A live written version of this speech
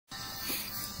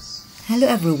Hello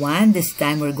everyone, this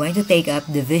time we're going to take up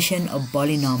division of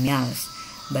polynomials.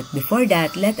 But before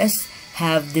that, let us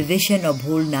have division of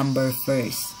whole number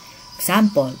first.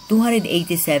 Example,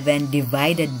 287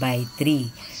 divided by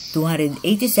 3.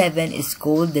 287 is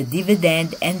called the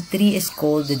dividend and 3 is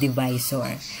called the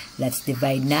divisor. Let's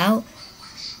divide now.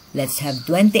 Let's have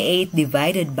 28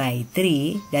 divided by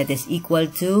 3, that is equal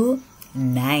to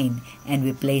 9. And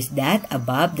we place that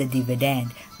above the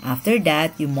dividend. After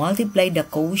that, you multiply the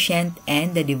quotient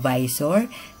and the divisor.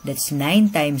 That's 9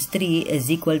 times 3 is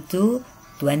equal to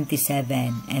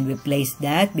 27. And we place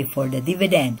that before the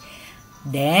dividend.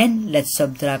 Then, let's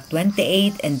subtract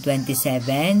 28 and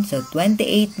 27. So,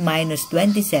 28 minus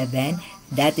 27,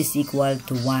 that is equal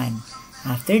to 1.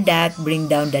 After that, bring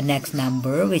down the next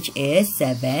number, which is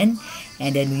 7.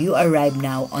 And then, you arrive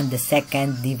now on the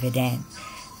second dividend.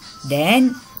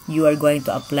 Then, you are going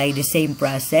to apply the same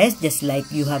process just like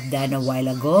you have done a while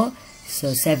ago.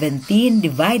 So, 17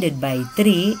 divided by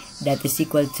 3, that is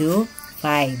equal to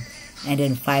 5. And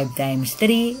then 5 times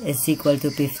 3 is equal to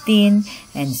 15.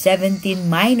 And 17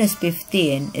 minus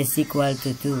 15 is equal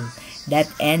to 2. That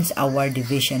ends our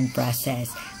division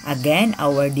process. Again,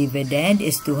 our dividend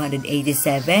is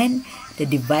 287. The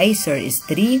divisor is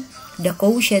 3. The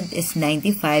quotient is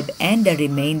 95. And the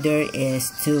remainder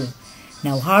is 2.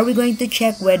 Now, how are we going to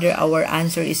check whether our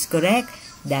answer is correct?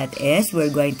 That is, we're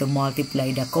going to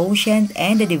multiply the quotient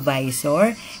and the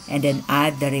divisor and then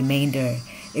add the remainder.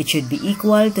 It should be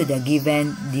equal to the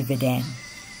given dividend.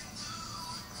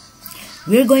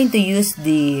 We're going to use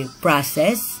the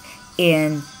process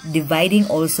in dividing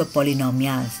also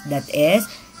polynomials. That is,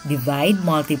 divide,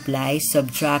 multiply,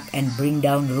 subtract, and bring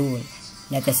down rule.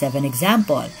 Let us have an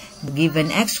example.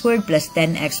 Given x squared plus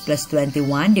 10x plus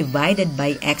 21 divided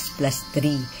by x plus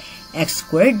 3. X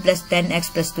squared plus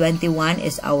 10x plus 21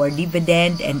 is our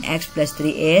dividend and x plus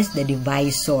 3 is the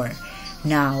divisor.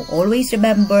 Now, always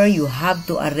remember you have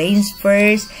to arrange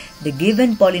first the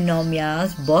given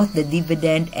polynomials, both the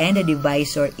dividend and the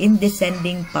divisor, in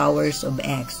descending powers of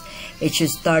x. It should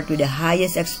start with the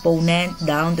highest exponent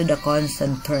down to the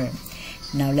constant term.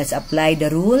 Now, let's apply the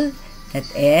rule. That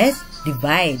is,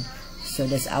 divide. So,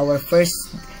 that's our first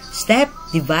step,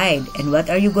 divide. And what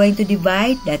are you going to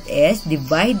divide? That is,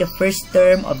 divide the first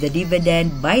term of the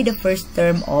dividend by the first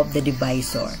term of the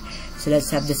divisor. So, let's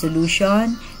have the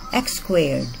solution. X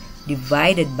squared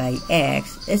divided by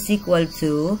x is equal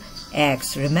to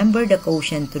x. Remember the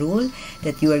quotient rule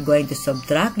that you are going to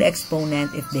subtract the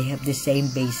exponent if they have the same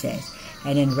basis.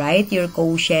 And then write your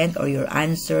quotient or your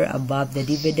answer above the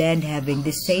dividend having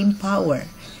the same power.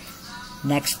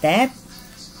 Next step,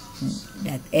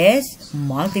 that is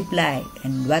multiply.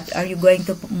 And what are you going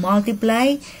to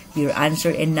multiply? Your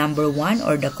answer in number 1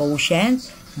 or the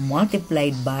quotient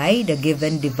multiplied by the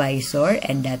given divisor,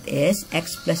 and that is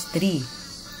x plus 3.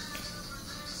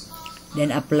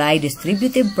 Then apply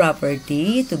distributive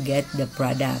property to get the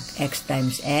product. X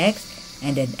times x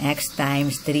and then x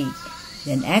times 3.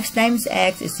 Then x times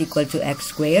x is equal to x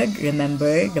squared.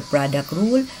 Remember the product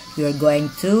rule. You're going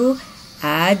to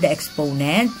add the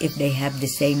exponent if they have the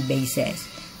same basis.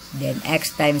 Then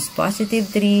x times positive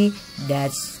 3,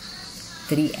 that's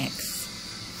 3x.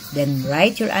 Then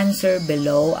write your answer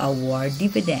below our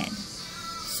dividend.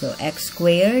 So x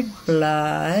squared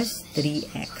plus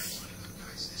 3x.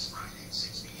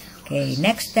 Okay,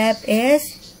 next step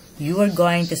is you are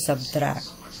going to subtract.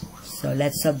 So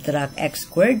let's subtract x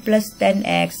squared plus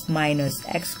 10x minus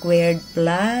x squared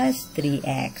plus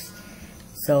 3x.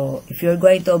 So, if you're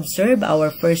going to observe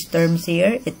our first terms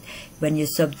here, when you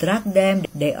subtract them,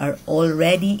 they are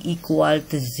already equal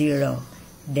to 0.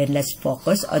 Then, let's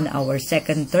focus on our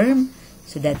second term.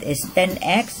 So, that is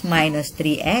 10x minus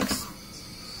 3x.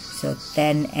 So,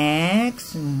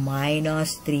 10x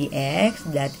minus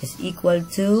 3x, that is equal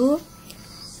to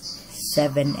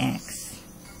 7x.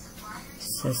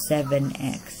 So,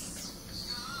 7x.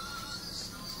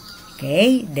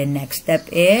 Okay, the next step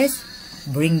is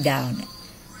bring down.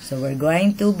 So, we're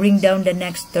going to bring down the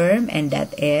next term, and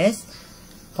that is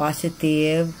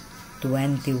positive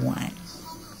 21.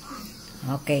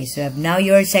 Okay, so now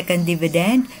your second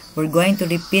dividend. We're going to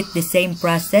repeat the same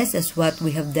process as what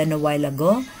we have done a while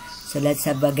ago. So, let's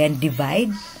have again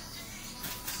divide.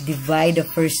 Divide the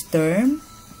first term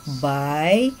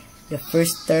by the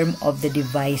first term of the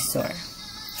divisor.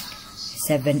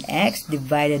 7x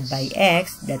divided by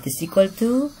x, that is equal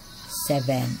to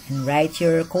 7. And write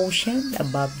your quotient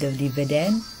above the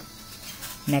dividend.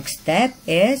 Next step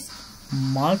is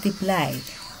multiply.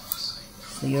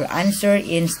 So your answer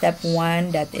in step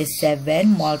 1, that is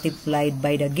 7 multiplied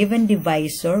by the given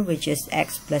divisor, which is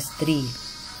x plus 3.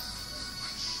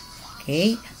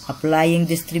 Okay, Applying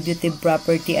distributive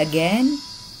property again,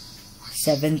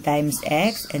 7 times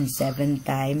x and 7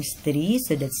 times 3,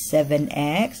 so that's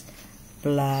 7x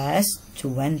plus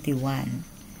 21.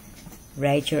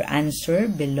 Write your answer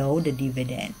below the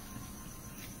dividend.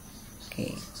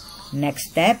 Okay.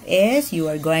 Next step is you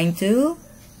are going to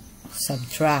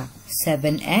subtract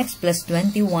 7x plus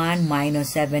 21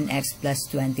 minus 7x plus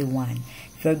 21.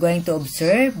 If you're going to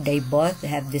observe, they both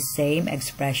have the same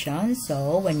expression.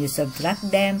 So when you subtract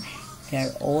them,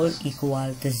 they're all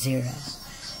equal to 0.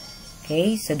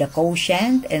 Okay, so the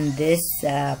quotient in this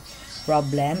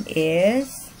problem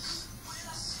is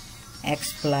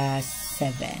x plus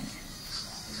 7.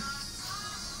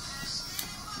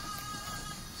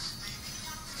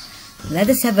 Let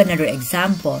us have another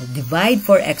example. Divide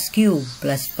 4x cubed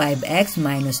plus 5x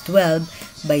minus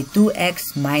 12 by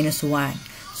 2x minus 1.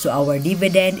 So our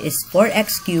dividend is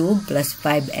 4x cubed plus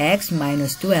 5x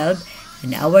minus 12,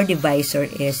 and our divisor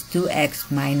is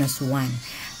 2x minus 1.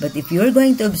 But if you're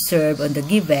going to observe on the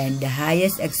given, the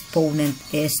highest exponent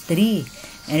is 3,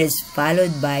 and it's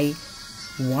followed by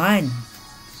 1.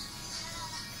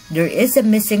 There is a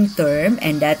missing term,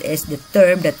 and that is the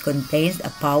term that contains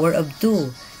a power of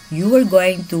 2. You are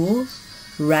going to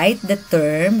write the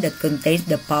term that contains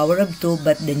the power of 2,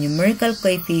 but the numerical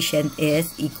coefficient is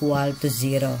equal to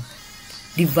 0.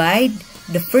 Divide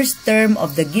the first term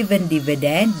of the given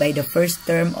dividend by the first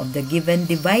term of the given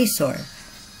divisor.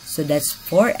 So that's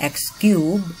 4x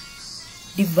cubed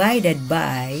divided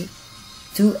by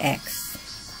 2x.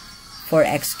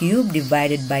 4x cubed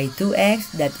divided by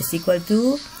 2x, that is equal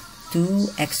to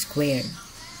 2x squared.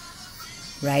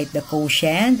 Write the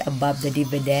quotient above the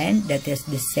dividend, that is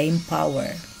the same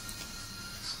power.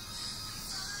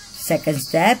 Second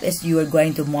step is you are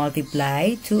going to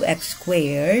multiply 2x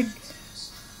squared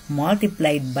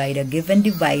multiplied by the given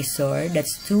divisor,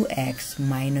 that's 2x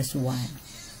minus 1.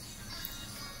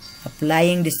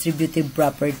 Applying distributive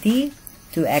property,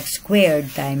 2x squared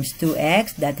times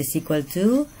 2x, that is equal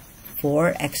to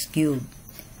 4x cubed.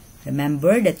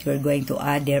 Remember that you are going to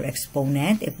add their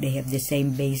exponent if they have the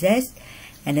same basis.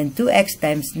 And then 2x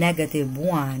times negative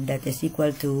 1, that is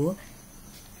equal to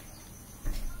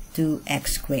 2x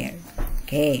squared.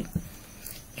 Okay.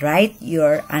 Write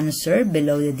your answer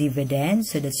below the dividend.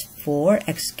 So that's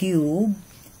 4x cubed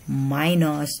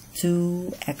minus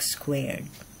 2x squared.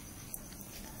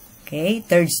 Okay.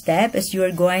 Third step is you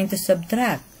are going to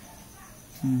subtract.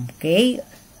 Okay.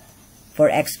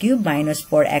 4x cubed minus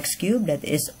 4x cubed, that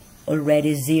is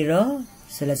already 0.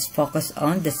 So let's focus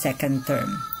on the second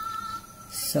term.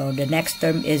 So the next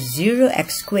term is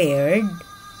 0x squared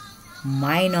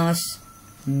minus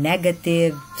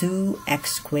negative 2x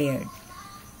squared.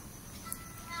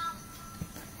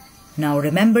 Now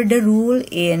remember the rule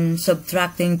in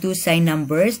subtracting two sign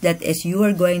numbers, that is you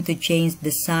are going to change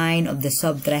the sign of the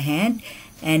subtrahend,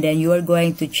 and then you are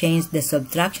going to change the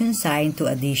subtraction sign to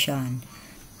addition.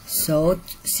 So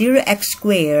 0x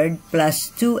squared plus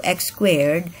 2x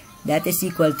squared, that is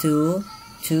equal to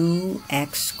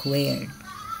 2x squared.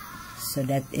 So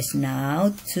that is now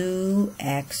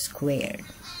 2x squared.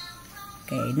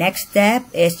 Okay, next step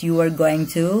is you are going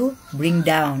to bring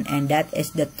down, and that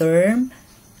is the term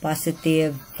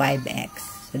positive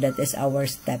 5x. So that is our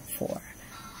step 4.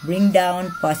 Bring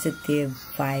down positive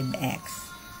 5x.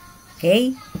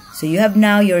 Okay, so you have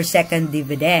now your second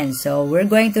dividend. So we're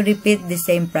going to repeat the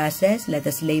same process. Let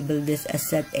us label this as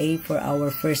set A for our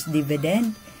first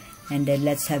dividend, and then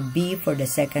let's have B for the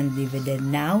second dividend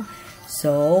now.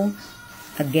 So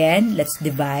again, let's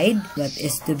divide what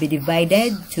is to be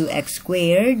divided, 2x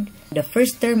squared, the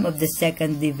first term of the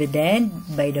second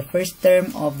dividend by the first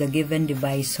term of the given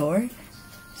divisor.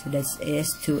 So that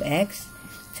is 2x.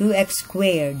 2x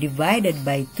squared divided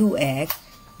by 2x,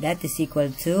 that is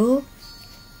equal to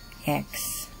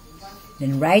x.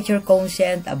 Then write your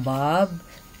quotient above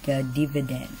the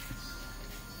dividend.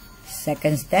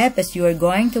 Second step is you are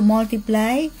going to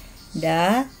multiply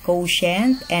the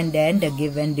quotient and then the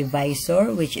given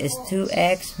divisor, which is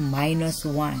 2x minus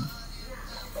 1.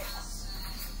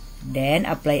 Then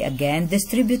apply again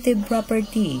distributive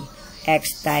property.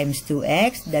 X times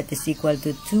 2x, that is equal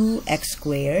to 2x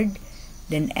squared.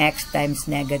 Then x times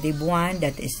negative 1,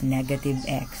 that is negative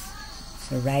x.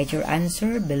 So write your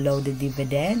answer below the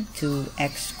dividend,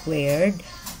 2x squared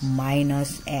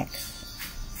minus x.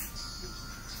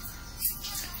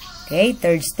 Okay,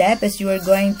 third step is you are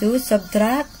going to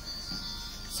subtract.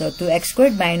 So 2x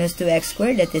squared minus 2x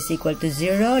squared, that is equal to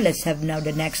 0. Let's have now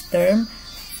the next term,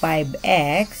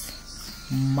 5x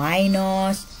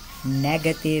minus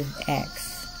negative x.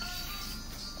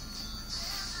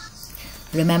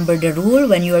 Remember the rule,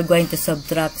 when you are going to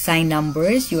subtract sign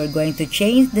numbers, you are going to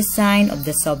change the sign of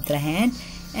the subtrahend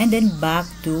and then back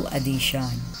to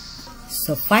addition.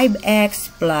 So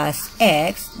 5x plus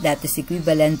x, that is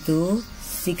equivalent to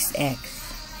 6x.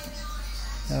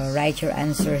 So write your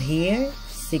answer here,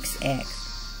 6x.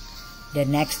 The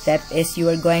next step is you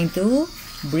are going to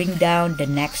bring down the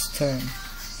next term,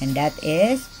 and that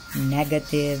is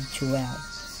negative 12.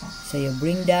 So you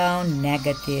bring down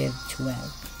negative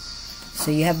 12. So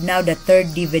you have now the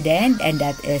third dividend, and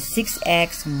that is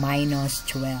 6x minus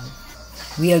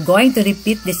 12. We are going to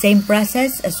repeat the same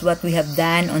process as what we have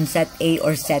done on set A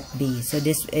or set B. So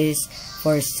this is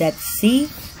for set C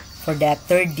for the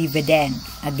third dividend.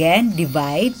 Again,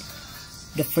 divide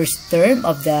the first term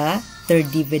of the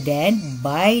third dividend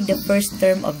by the first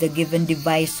term of the given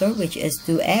divisor, which is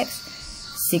 2x.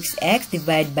 6x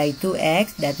divided by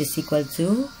 2x, that is equal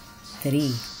to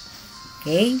 3.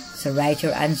 Okay, so write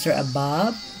your answer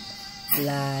above,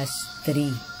 plus 3.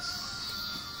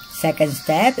 Second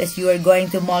step is you are going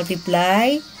to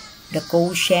multiply the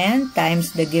quotient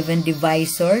times the given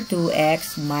divisor,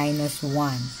 2x minus 1.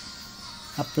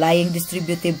 Applying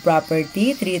distributive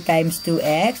property, 3 times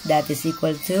 2x, that is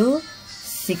equal to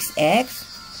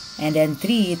 6x. And then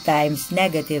 3 times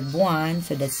negative 1,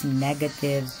 so that's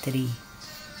negative 3.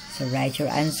 So write your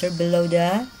answer below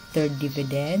the third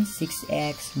dividend,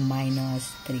 6x minus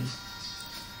 3.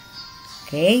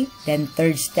 Okay, then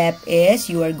third step is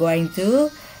you are going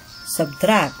to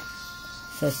subtract.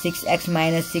 So 6x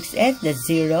minus 6x, that's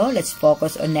 0. Let's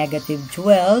focus on negative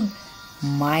 12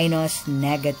 minus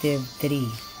negative 3.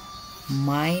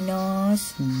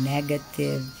 Minus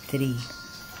negative 3.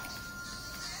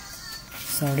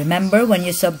 So remember, when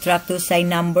you subtract two sign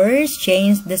numbers,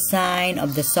 change the sign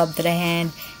of the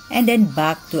subtrahend and then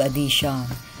back to addition.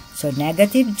 So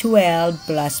negative 12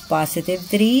 plus positive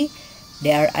 3,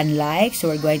 they are unlike. So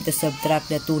we're going to subtract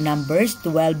the two numbers,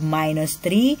 12 minus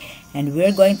 3, and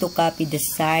we're going to copy the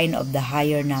sign of the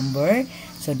higher number.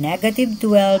 So negative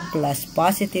 12 plus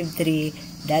positive 3,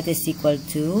 that is equal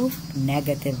to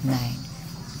negative 9.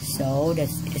 So that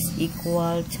is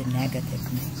equal to negative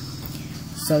 9.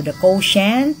 So the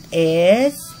quotient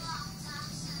is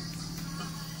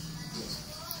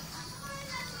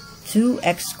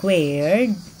 2x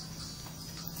squared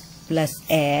plus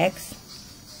x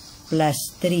plus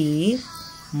 3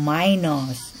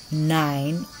 minus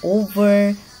 9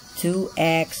 over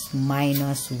 2x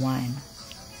minus 1.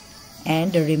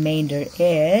 And the remainder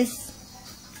is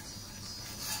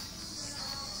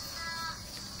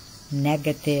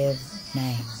negative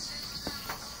 9.